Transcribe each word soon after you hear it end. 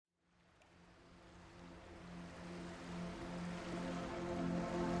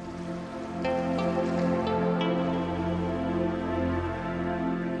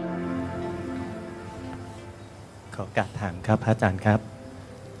อโอกาสถามครับพระอาจารย์ครับ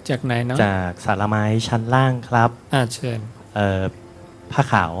จากไหนเนาะจากสารไม้ชั้นล่างครับเชิญผ้า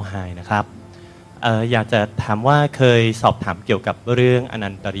ขาวหายนะครับอยากจะถามว่าเคยสอบถามเกี่ยวกับเรื่องอนั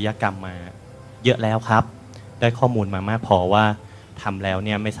นตริยกรรมมาเยอะแล้วครับได้ข้อมูลมามากพอว่าทำแล้วเ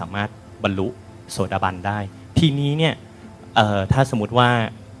นี่ยไม่สามารถบรรลุโสดาบันได้ทีนี้เนี่ยถ้าสมมติว่า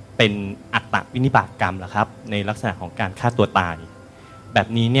เป็นอัตตวินิบาตกรรมล่ะครับในลักษณะของการฆ่าตัวตายแบบ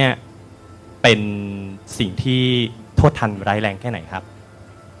นี้เนี่ยเป็นสิ่งที่โทษทันร้ายแรงแค่ไหนครับ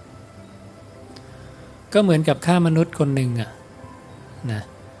ก็เหมือนกับฆ่ามนุษย์คนหนึ่งนะ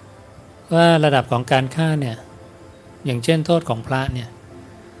ว่าระดับของการฆ่าเนี่ยอย่างเช่นโทษของพระเนี่ย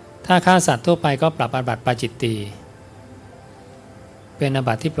ถ้าฆ่าสัตว์ทั่วไปก็ปรับอาบัติปาจิตตีเป็นอา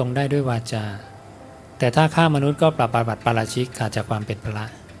บัติที่ปรงได้ด้วยวาจาแต่ถ้าฆ่ามนุษย์ก็ปรับอาบัติปาราชิกขาดจากความเป็นพระ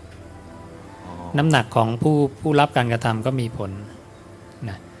น้ำหนักของผู้รับการกระทำก็มีผล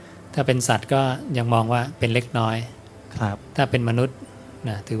นะถ้าเป็นสัตว์ก็ยังมองว่าเป็นเล็กน้อยครับถ้าเป็นมนุษย์น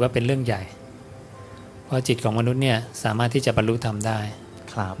ะถือว่าเป็นเรื่องใหญ่เพราะจิตของมนุษย์เนี่ยสามารถที่จะบรรลุธรรมได้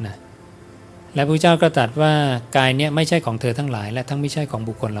ครับนะและพระเจ้าก็ตรัสว่ากายเนี่ยไม่ใช่ของเธอทั้งหลายและทั้งไม่ใช่ของ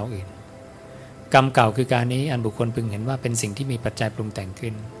บุคคลเราอื่นกรรมเก่าคือการนี้อันบุคคลพึงเห็นว่าเป็นสิ่งที่มีปัจจัยปรุงแต่ง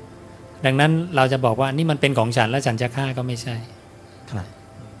ขึ้นดังนั้นเราจะบอกว่านี่มันเป็นของฉันและฉันจะฆ่าก็ไม่ใช่ครับ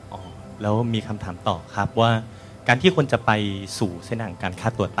แล้วมีคำถามต่อครับว่าการที่คนจะไปสู่เส้นทางการฆ่า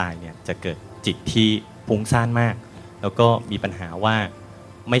ตัวตายเนี่ยจะเกิดจิตที่ฟุ้งซ่านมากแล้วก็มีปัญหาว่า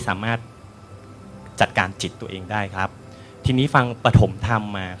ไม่สามารถจัดการจิตตัวเองได้ครับทีนี้ฟังปฐมธรรม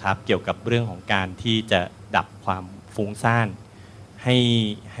มาครับเกี่ยวกับเรื่องของการที่จะดับความฟุ้งซ่านใ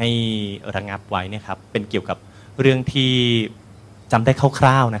ห้ระงับไว้เนี่ยครับเป็นเกี่ยวกับเรื่องที่จำได้ค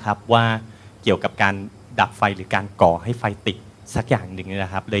ร่าวๆนะครับว่าเกี่ยวกับการดับไฟหรือการก่อให้ไฟติดสักอย่างหนึ่งน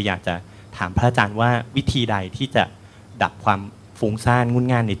ะครับเลยอยากจะถามพระอาจารย์ว่าวิธีใดที่จะดับความฟุ้งซ่านงุ่น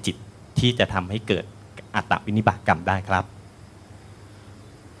ง่านในจิตที่จะทำให้เกิดอัตตวินิบาตกรรมได้ครับ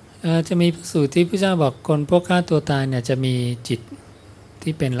จะมีสูตรที่พระเจ้าบอกคนพวกฆ่าตัวตายเนี่ยจะมีจิต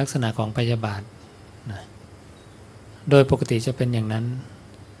ที่เป็นลักษณะของพยาบาทนะโดยปกติจะเป็นอย่างนั้น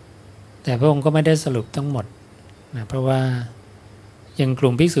แต่พระองค์ก็ไม่ได้สรุปทั้งหมดนะเพราะว่าอย่างก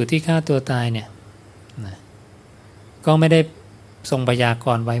ลุ่มภิกษุที่ฆ่าตัวตายเนี่ยนะก็ไม่ได้ทรงพยาก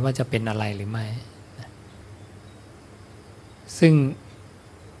รณ์ไว้ว่าจะเป็นอะไรหรือไม่นะซึ่ง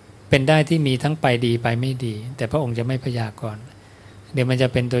เป็นได้ที่มีทั้งไปดีไปไม่ดีแต่พระองค์จะไม่พยากรณ์เดี๋ยวมันจะ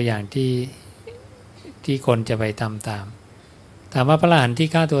เป็นตัวอย่างที่คนจะไปทำตามถามว่าพระอรหันต์ที่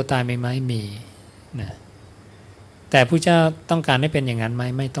ฆ่าตัวตายไหมมีนะแต่พระเจ้าต้องการให้เป็นอย่างนั้นไหม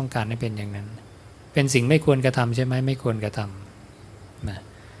ไม่ต้องการให้เป็นอย่างนั้นเป็นสิ่งไม่ควรกระทำใช่ไหมไม่ควรกระทำนะ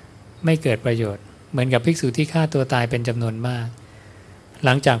ไม่เกิดประโยชน์เหมือนกับภิกษุที่ฆ่าตัวตายเป็นจำนวนมากห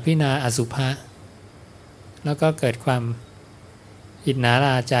ลังจากพิจารณาอสุภะแล้วก็เกิดความอิจฉาร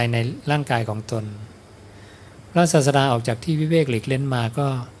าใจในร่างกายของตนพระศาสดาออกจากที่วิเวกหลีกเล่นมาก็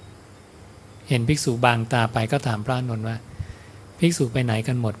เห็นภิกษุบางตาไปก็ถามพระอานนท์ว่าภิกษุไปไหน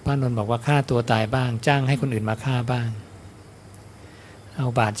กันหมดพระอานนท์บอกว่าฆ่าตัวตายบ้างจ้างให้คนอื่นมาฆ่าบ้างเอา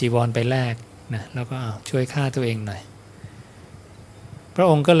บาตรจีวรไปแลกนะแล้วก็ช่วยฆ่าตัวเองหน่อยพระ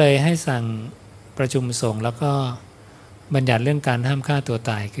องค์ก็เลยให้สั่งประชุมสงฆ์แล้วก็บัญญัติเรื่องการห้ามฆ่าตัว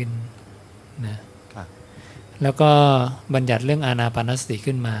ตายขึ้นนะแล้วก็บัญญัติเรื่องอานาปานสติ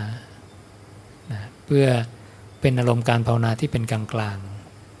ขึ้นมานะเพื่อเป็นอารมณ์การภาวนาที่เป็นกลาง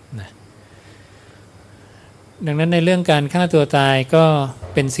ๆนะดังนั้นในเรื่องการฆ่าตัวตายก็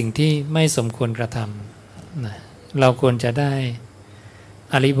เป็นสิ่งที่ไม่สมควรกระทำนะเราควรจะได้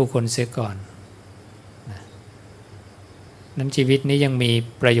อริยบุคคลเสียก่อนนะนั้นชีวิตนี้ยังมี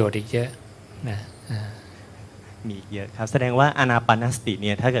ประโยชน์อีกเยอะนะมีเยอะครับแสดงว่าอานาปานสติเ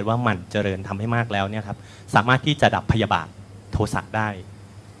นี่ยถ้าเกิดว่ามันเจริญทำให้มากแล้วเนี่ยครับสามารถที่จะดับพยาบาทโทสะได้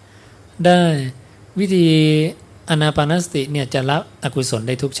วิธีอานาปานสติเนี่ยจะละอกุศลไ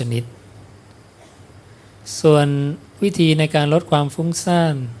ด้ทุกชนิดส่วนวิธีในการลดความฟุ้งซ่า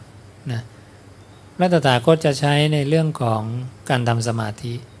นนะพระตถาคตจะใช้ในเรื่องของการทำสมา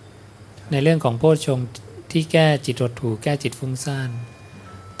ธิในเรื่องของโพชฌงค์ที่แก้จิตหดหู่แก้จิตฟุ้งซ่าน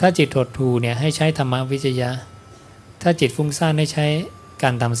ถ้าจิตหดหู่เนี่ยให้ใช้ธรรมวิจยะถ้าจิตฟุ้งซ่านให้ใช้กา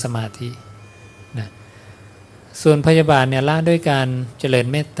รทำสมาธินะส่วนพยาบาทเนี่ยละด้วยการเจริญ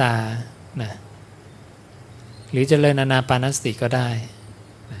เมตตานะหรือเจริญอานาปานสติก็ได้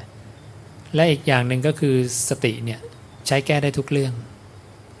นะและอีกอย่างหนึ่งก็คือสติเนี่ยใช้แก้ได้ทุกเรื่อง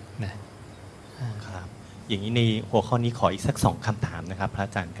นะครับอย่างนี้ในหัวข้อนี้ขออีกสัก2คำถามนะครับพระอ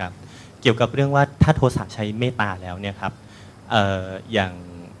าจารย์ครับเกี่ยวกับเรื่องว่าถ้าโทสะใช้เมตตาแล้วเนี่ยครับอย่าง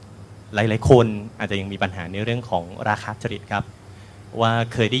หลายๆคนอาจจะยังมีปัญหาในเรื่องของราคะจริตครับว่า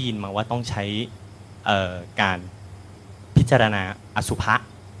เคยได้ยินมาว่าต้องใช้การพิจารณาอสุภะ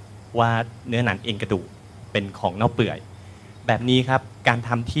ว่าเนื้อหนังเอ็นกระดูก เป็นของเน่าเปื่อยแบบนี้ครับการท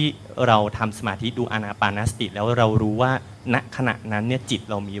ำที่เราทำสมาธิดูอานาปานสติแล้วเรารู้ว่าณขณะนั้นเนี่ยจิต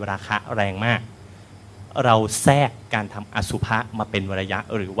เรามีราคะแรงมากเราแทรกการทำอสุภะมาเป็นระยะ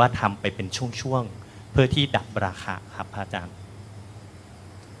หรือว่าทำไปเป็นช่วงๆเพื่อที่ดับราคะครับพระอาจารย์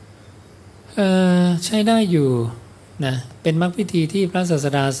ใช้ได้อยู่นะเป็นมรรควิธีที่พระศาส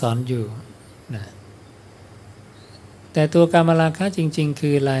ดาสอนอยู่นะแต่ตัวกามราคะจริงๆคื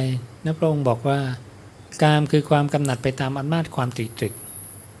ออะไรนะพระองค์บอกว่ากามคือความกำหนัดไปตามอำนาจความตรึก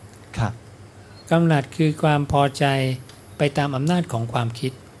ครับกำหนัดคือความพอใจไปตามอำนาจของความคิ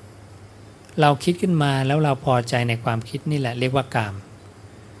ดเราคิดขึ้นมาแล้วเราพอใจในความคิดนี่แหละเรียกว่ากาม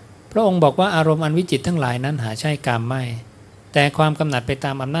พระองค์บอกว่าอารมณ์อันวิจิตรทั้งหลายนั้นหาใช่กามไม่แต่ความกำหนัดไปต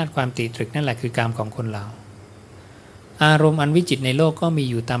ามอำนาจความตรึกนั่นแหละคือกามของคนเราอารมณ์อันวิจิตรในโลกก็มี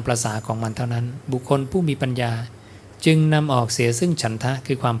อยู่ตามประสาของมันเท่านั้นบุคคลผู้มีปัญญาจึงนำออกเสียซึ่งฉันทะ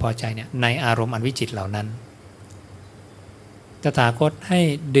คือความพอใจเนี่ยในอารมณ์อันวิจิตรเหล่านั้นตถาคตให้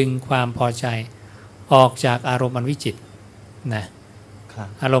ดึงความพอใจออกจากอารมณ์อันวิจิตรนะ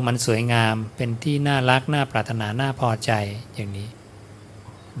อารมณ์อันสวยงามเป็นที่น่ารักน่าปรารถนาน่าพอใจอย่างนี้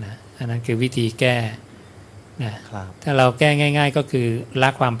นะอันนั้นคือวิธีแก้นะถ้าเราแก้ง่ายๆก็คือละ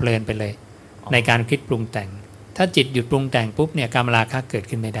ความเพลินไปเลยในการคิดปรุงแต่งถ้าจิตหยุดปรุงแต่งปุ๊บเนี่ยกามราคะเกิด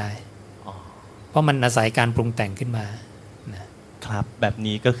ขึ้นไม่ได้เพราะมันอาศัยการปรุงแต่งขึ้นมานะครับแบบ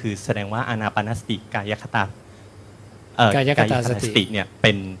นี้ก็คือแสดงว่าอานาปานสติกายคตาสติเนี่ยเ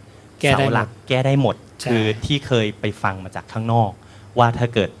ป็นเสาหลักแก้ได้หมดคือที่เคยไปฟังมาจากข้างนอกว่าถ้า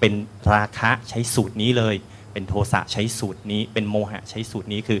เกิดเป็นราคะใช้สูตรนี้เลยเป็นโทสะใช้สูตรนี้เป็นโมหะใช้สูตร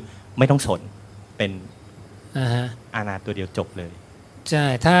นี้คือไม่ต้องสนเป็นอานาตัวเดียวจบเลยใช่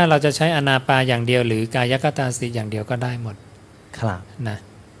ถ้าเราจะใช้อานาปาอย่างเดียวหรือกายคตาสติอย่างเดียวก็ได้หมดครับนะ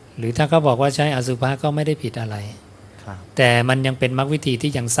หรือถ้าเขาบอกว่าใช้อสุภะก็ไม่ได้ผิดอะไรแต่มันยังเป็นมรรควิธี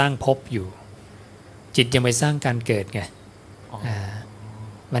ที่ยังสร้างภพอยู่จิตยังไปสร้างการเกิดไง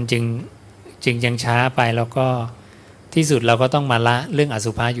มันจึงยังช้าไปแล้วก็ที่สุดเราก็ต้องมาละเรื่องอ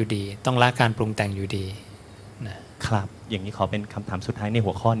สุภะอยู่ดีต้องละการปรุงแต่งอยู่ดีนะครับอย่างนี้ขอเป็นคำถามสุดท้ายใน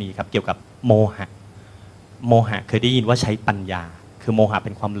หัวข้อนี้ครับเกี่ยวกับโมหะเคยได้ยินว่าใช้ปัญญาคือโมหะเ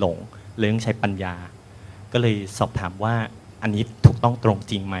ป็นความหลงเลยต้องใช้ปัญญาก็เลยสอบถามว่าอันนี้ถูกต้องตรง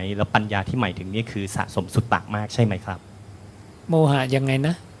จริงไหมแล้วปัญญาที่หมายถึงนี่คือสะสมสุตตะมากใช่ไหมครับโมหะยังไงน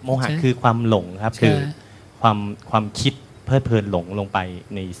ะโมหะคือความหลงครับคือความคิดเพลิดเพลินหลงลงไป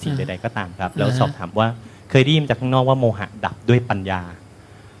ในสิ่งใดๆก็ตามครับแล้วสอบถามว่าเคยได้ยินจากข้างนอกว่าโมหะดับด้วยปัญญา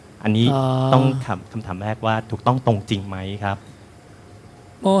อันนี้ต้องคำถามแรกว่าถูกต้องตรงจริงไหมครับ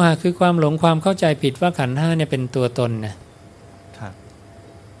โมหะคือความหลงความเข้าใจผิดว่าขันธ์ห้าเนี่ยเป็นตัวตนนะครับ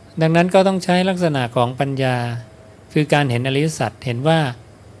ดังนั้นก็ต้องใช้ลักษณะของปัญญาคือการเห็นอริยสัจเห็นว่า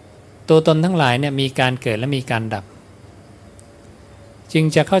ตัวตนทั้งหลายเนี่ยมีการเกิดและมีการดับจึง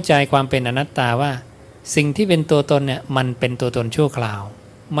จะเข้าใจความเป็นอนัตตาว่าสิ่งที่เป็นตัวตนเนี่ยมันเป็นตัวตนชั่วคราว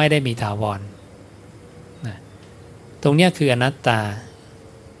ไม่ได้มีถาวรนะตรงนี้คืออนัตตา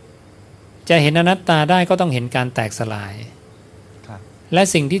จะเห็นอนัตตาได้ก็ต้องเห็นการแตกสลายและ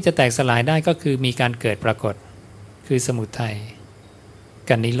สิ่งที่จะแตกสลายได้ก็คือมีการเกิดปรากฏคือสมุทัย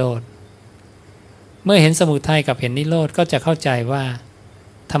กับนิโรธเมื่อเห็นสมุทัยกับเห็นนิโรธก็จะเข้าใจว่า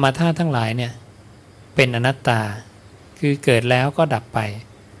ธรรมธาตุทั้งหลายเนี่ยเป็นอนัตตาคือเกิดแล้วก็ดับไป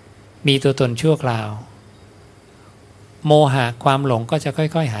มีตัวตนชั่วคราวโมหะความหลงก็จะค่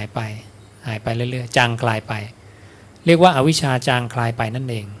อยๆหายไปเรื่อยๆจางคลายไปเรียกว่าอวิชชาจางคลายไปนั่น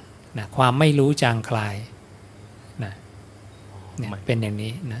เองนะความไม่รู้จางคลายนะเนี่ยเป็นอย่าง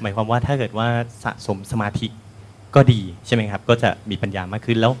นี้นะหมายความว่าถ้าเกิดว่าสะสมสมาธิก็ดีใช่ไหมครับก็จะมีปัญญามาก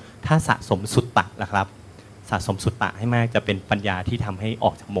ขึ้นแล้วถ้าสะสมสุตตะล่ะครับสะสมสุตตะให้มากจะเป็นปัญญาที่ทำให้อ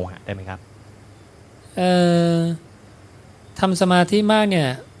อกจากโมหะได้ไหมครับทำสมาธิมากเนี่ย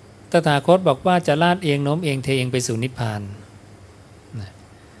ตถาคตบอกว่าจะลาดเองโน้มเองเทเองไปสู่นิพพาน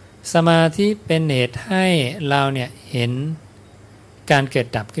สมาธิเป็นเหตุให้เราเนี่ยเห็นการเกิด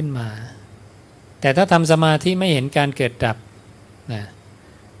ดับขึ้นมาแต่ถ้าทำสมาธิไม่เห็นการเกิดดับนะ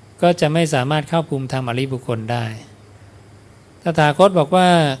ก็จะไม่สามารถเข้าภูมิธรรมอริยบุคคลได้ตถาคตบอกว่า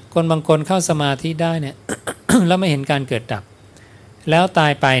คนบางคนเข้าสมาธิได้เนี่ย แล้วไม่เห็นการเกิดดับแล้วตา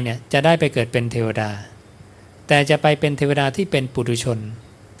ยไปเนี่ยจะได้ไปเกิดเป็นเทวดาแต่จะไปเป็นเทวดาที่เป็นปุถุชน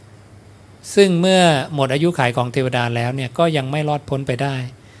ซึ่งเมื่อหมดอายุขัยของเทวดาแล้วเนี่ยก็ยังไม่รอดพ้นไปได้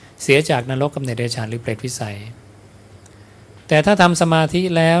เสียจากนรกกำเนิดเดรัจฉานหรือเปรตวิสัยแต่ถ้าทำสมาธิ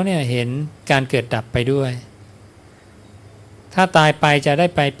แล้วเนี่ยเห็นการเกิดดับไปด้วยถ้าตายไปจะได้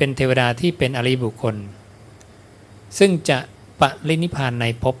ไปเป็นเทวดาที่เป็นอริยบุคคลซึ่งจะปรินิพพานใน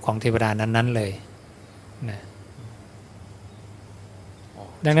ภพของเทวดานั้นๆเลยนะ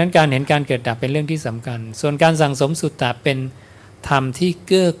ดังนั้นการเห็นการเกิดดับเป็นเรื่องที่สำคัญส่วนการสั่งสมสุตตะเป็นธรรมที่เ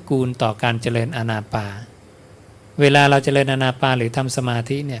กื้อกูลต่อการเจริญอานาปาน เวลาเราเจริญอานาปานหรือทำสมา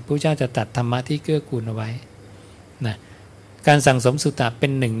ธิเนี่ยพระเจ้าจะตัดธรรมะที่เกื้อกูลเอาไว้นะการสั่งสมสุตตะเป็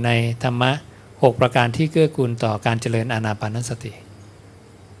นหนึ่งในธรรมะ6ประการที่เกื้อกูลต่อการเจริญอานาปานสติ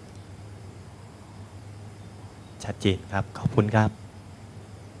ชัดเจนครับขอบคุณครับ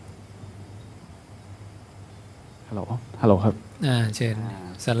ฮัลโหลครับเชิญ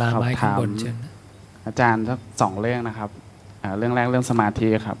สลาไม้ข้างบนเชิญอาจารย์สัก2เรื่องนะครับเรื่องแรกเรื่องสมาธิ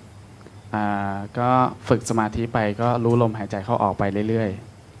ครับก็ฝึกสมาธิไปก็รู้ลมหายใจเข้าออกไปเรื่อย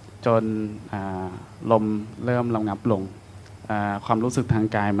ๆจนลมเริ่มระงับลงความรู้สึกทาง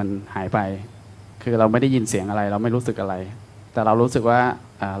กายมันหายไปคือเราไม่ได้ยินเสียงอะไรเราไม่รู้สึกอะไรแต่เรารู้สึกว่า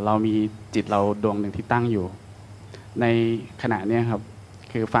เรามีจิตเราดวงหนึ่งที่ตั้งอยู่ในขณะนี้ครับ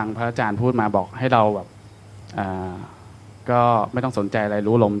คือฟังพระอาจารย์พูดมาบอกให้เราแบบก็ไม่ต้องสนใจอะไร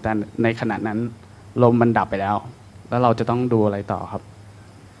รู้ลมแต่ในขณะนั้นลมมันดับไปแล้วแล้วเราจะต้องดูอะไรต่อครับ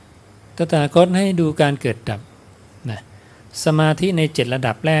ตถาคตให้ดูการเกิดดับนะสมาธิใน7ระ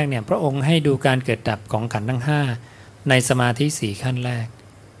ดับแรกเนี่ยพระองค์ให้ดูการเกิดดับของขันธ์ทั้ง5ในสมาธิ4ขั้นแรก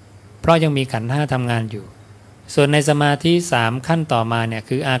เพราะยังมีขันธ์5ทำงานอยู่ส่วนในสมาธิ3ขั้นต่อมาเนี่ย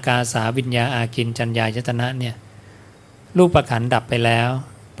คืออากาสาวิญญาอากินจัญญายตนะเนี่ยรูปขันธ์ดับไปแล้ว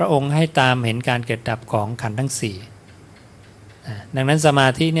พระองค์ให้ตามเห็นการเกิดดับของขันธ์ทั้ง4ดังนั้นสมา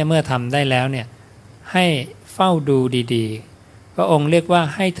ธิเนี่ยเมื่อทำได้แล้วเนี่ยให้เฝ้าดูดีๆพระองค์เรียกว่า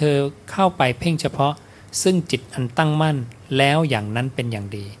ให้เธอเข้าไปเพ่งเฉพาะซึ่งจิตอันตั้งมั่นแล้วอย่างนั้นเป็นอย่าง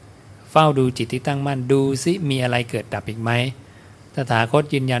ดีเฝ้าดูจิตที่ตั้งมั่นดูซิมีอะไรเกิดดับอีกไหมตถาคต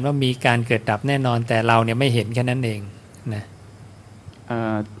ยืนยันว่ามีการเกิดดับแน่นอนแต่เราเนี่ยไม่เห็นแค่นั้นเองนะ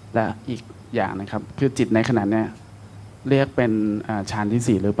และอีกอย่างนะครับคือจิตในขณะนี้เรียกเป็นฌาน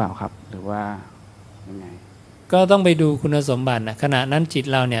ที่4หรือเปล่าครับหรือว่ายังไงก็ต้องไปดูคุณสมบัตินะขณะนั้นจิต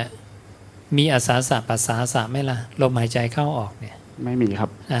เราเนี่ยมีอาสาสะปัสสาสะไหมล่ะลมหายใจเข้าออกเนี่ยไม่มีครับ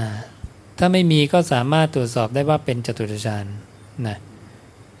ถ้าไม่มีก็สามารถตรวจสอบได้ว่าเป็นจตุตฌานนะ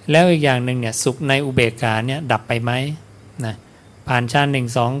แล้วอีกอย่างหนึ่งเนี่ยสุขในอุเบกขาเนี่ยดับไปไหมนะผ่านฌาน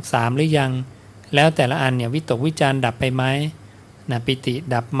1 2 3หรือยังแล้วแต่ละอันเนี่ยวิตกวิจารดับไปไหมนะปิติ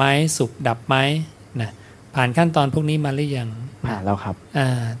ดับไหมสุขดับไหมนะผ่านขั้นตอนพวกนี้มาหรือยังผ่านแล้วครับ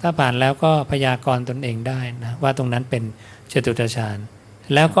ถ้าผ่านแล้วก็พยากรณ์ตนเองได้นะว่าตรงนั้นเป็นจตุตฌาน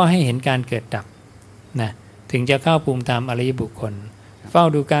แล้วก็ให้เห็นการเกิดดับนะถึงจะเข้าภูมิธรรมอริยบุคคลเฝ้า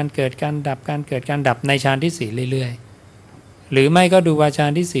ดูการเกิดการดับการเกิดการดับในฌานที่4เรื่อยๆหรือไม่ก็ดูว่าฌา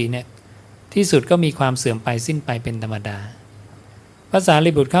นที่4เนี่ยที่สุดก็มีความเสื่อมไปสิ้นไปเป็นธรรมดาพระสา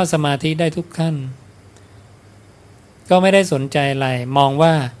รีบุตรเข้าสมาธิได้ทุกขั้นก็ไม่ได้สนใจอะไรมองว่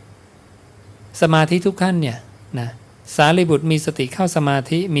าสมาธิทุกขั้นเนี่ยนะสารีบุตรมีสติเข้าสมา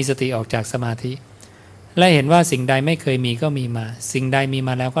ธิมีสติออกจากสมาธิและเห็นว่าสิ่งใดไม่เคยมีก็มีมาสิ่งใดมีม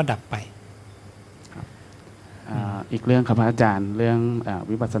าแล้วก็ดับไปอีกเรื่องครับพระอาจารย์เรื่อง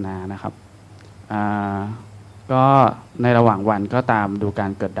วิปัสสนานะครับก็ในระหว่างวันก็ตามดูกา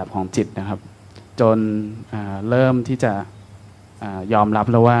รเกิดดับของจิตนะครับจนเริ่มที่จะยอมรับ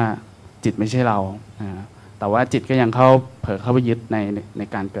แล้วว่าจิตไม่ใช่เราแต่ว่าจิตก็ยังเผลอเข้าไปยึดใน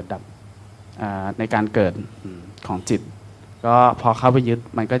การเกิดดับในการเกิดของจิตก็พอเข้าไปยึด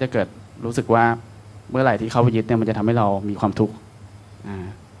มันก็จะเกิดรู้สึกว่าเมื่อไหร่ที่เข้าไปยึดเนี่ยมันจะทำให้เรามีความทุกข์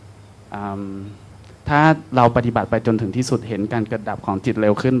ถ้าเราปฏิบัติไปจนถึงที่สุดเห็นการเกิดดับของจิตเร็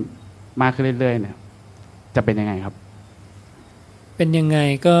วขึ้นมากขึ้นเรื่อยๆเนี่ยจะเป็นยังไงครับเป็นยังไง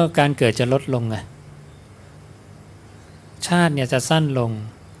ก็การเกิดจะลดลงไงชาติเนี่ยจะสั้นลง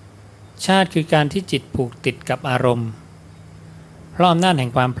ชาติคือการที่จิตผูกติดกับอารมณ์เพราะอำนาจแห่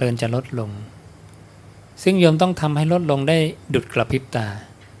งความเพลินจะลดลงซึ่งโยมต้องทำให้ลดลงได้ดุจกระพริบตา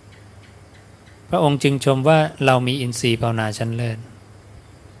พระองค์จึงชมว่าเรามีอินทรีย์ภาวนาชั้นเลิศ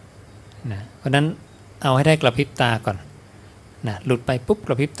นะเพราะนั้นเอาให้ได้กระพริบตาก่อนนะหลุดไปปุ๊บก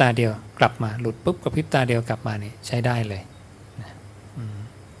ระพริบตาเดียวกลับมาหลุดปุ๊บกระพริบตาเดียวกลับมานี่ใช้ได้เลยนะ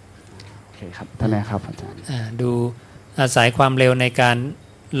โอเคครับท่านนายครับอาจารย์ดูอาศัยความเร็วในการ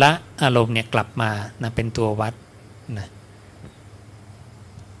ละอารมณ์เนี่ยกลับมานะเป็นตัววัดนะ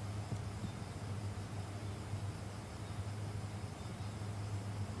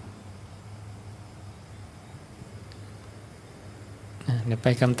เดี๋ยวไป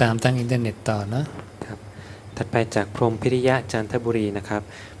คำถามทางอินเทอร์เน็ตต่อเนาะครับถัดไปจากพรหมพิริยะจันทบุรีนะครับ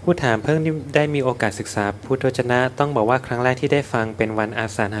ผู้ถามเพิ่งได้มีโอกาสศึกษาพุทธวจนะต้องบอกว่าครั้งแรกที่ได้ฟังเป็นวันอา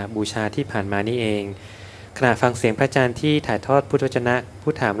สาฬหบูชาที่ผ่านมานี่เองขณะฟังเสียงพระอาจารย์ที่ถ่ายทอดพุทธวจนะ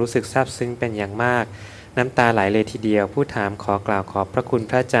ผู้ถามรู้สึกซาบซึ้งเป็นอย่างมากน้ำตาไหลเลยทีเดียวผู้ถามขอกล่าวขอบพระคุณ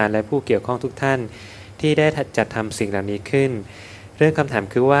พระอาจารย์และผู้เกี่ยวข้องทุกท่านที่ได้จัดทำสิ่งเหล่านี้ขึ้นเรื่องคำถาม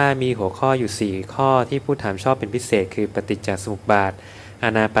คือว่ามีหัวข้ออยู่4ข้อที่ผู้ถามชอบเป็นพิเศษคือปฏิจจสมุปบาทอา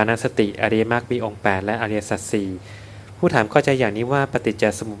นาปานสติอริยมรรคมีองค์8และอริยสัจ4ผ ผู้ถามเข้าใจอย่างนี้ว่าปฏิจจ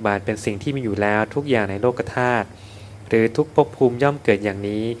สมุปบาทเป็นสิ่งที่มีอยู่แล้วทุกอย่างในโลกธาตุหรือทุกภพภูมิย่อมเกิดอย่าง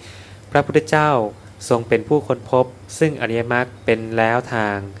นี้พระพุทธเจ้าทรงเป็นผู้ค้นพบซึ่งอริยมรรคเป็นแล้วทา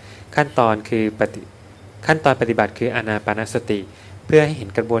งขั้นตอนปฏิบัติคืออานาปานสติเพื่อให้เห็น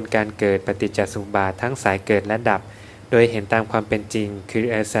กระบวนการเกิดปฏิจจสมุปบาททั้งสายเกิดและดับโดยเห็นตามความเป็นจริงคือ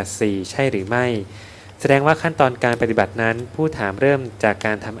อริยสัจสี่ใช่หรือไม่แสดงว่าขั้นตอนการปฏิบัตินั้นผู้ถามเริ่มจากก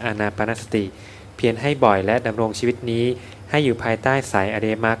ารทำอานาปานสติเพียรให้บ่อยและดำรงชีวิตนี้ให้อยู่ภายใต้สายอริ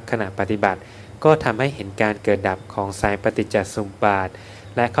ยมรรคขณะปฏิบัติก็ทำให้เห็นการเกิดดับของสายปฏิจจสมุปบาท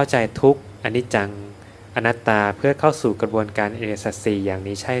และเข้าใจทุกข์อนิจจังอนัตตาเพื่อเข้าสู่กระบวนการอริยสัจสี่อย่าง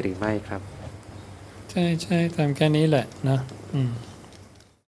นี้ใช่หรือไม่ครับใช่ใช่ทำแค่นี้แหละนะ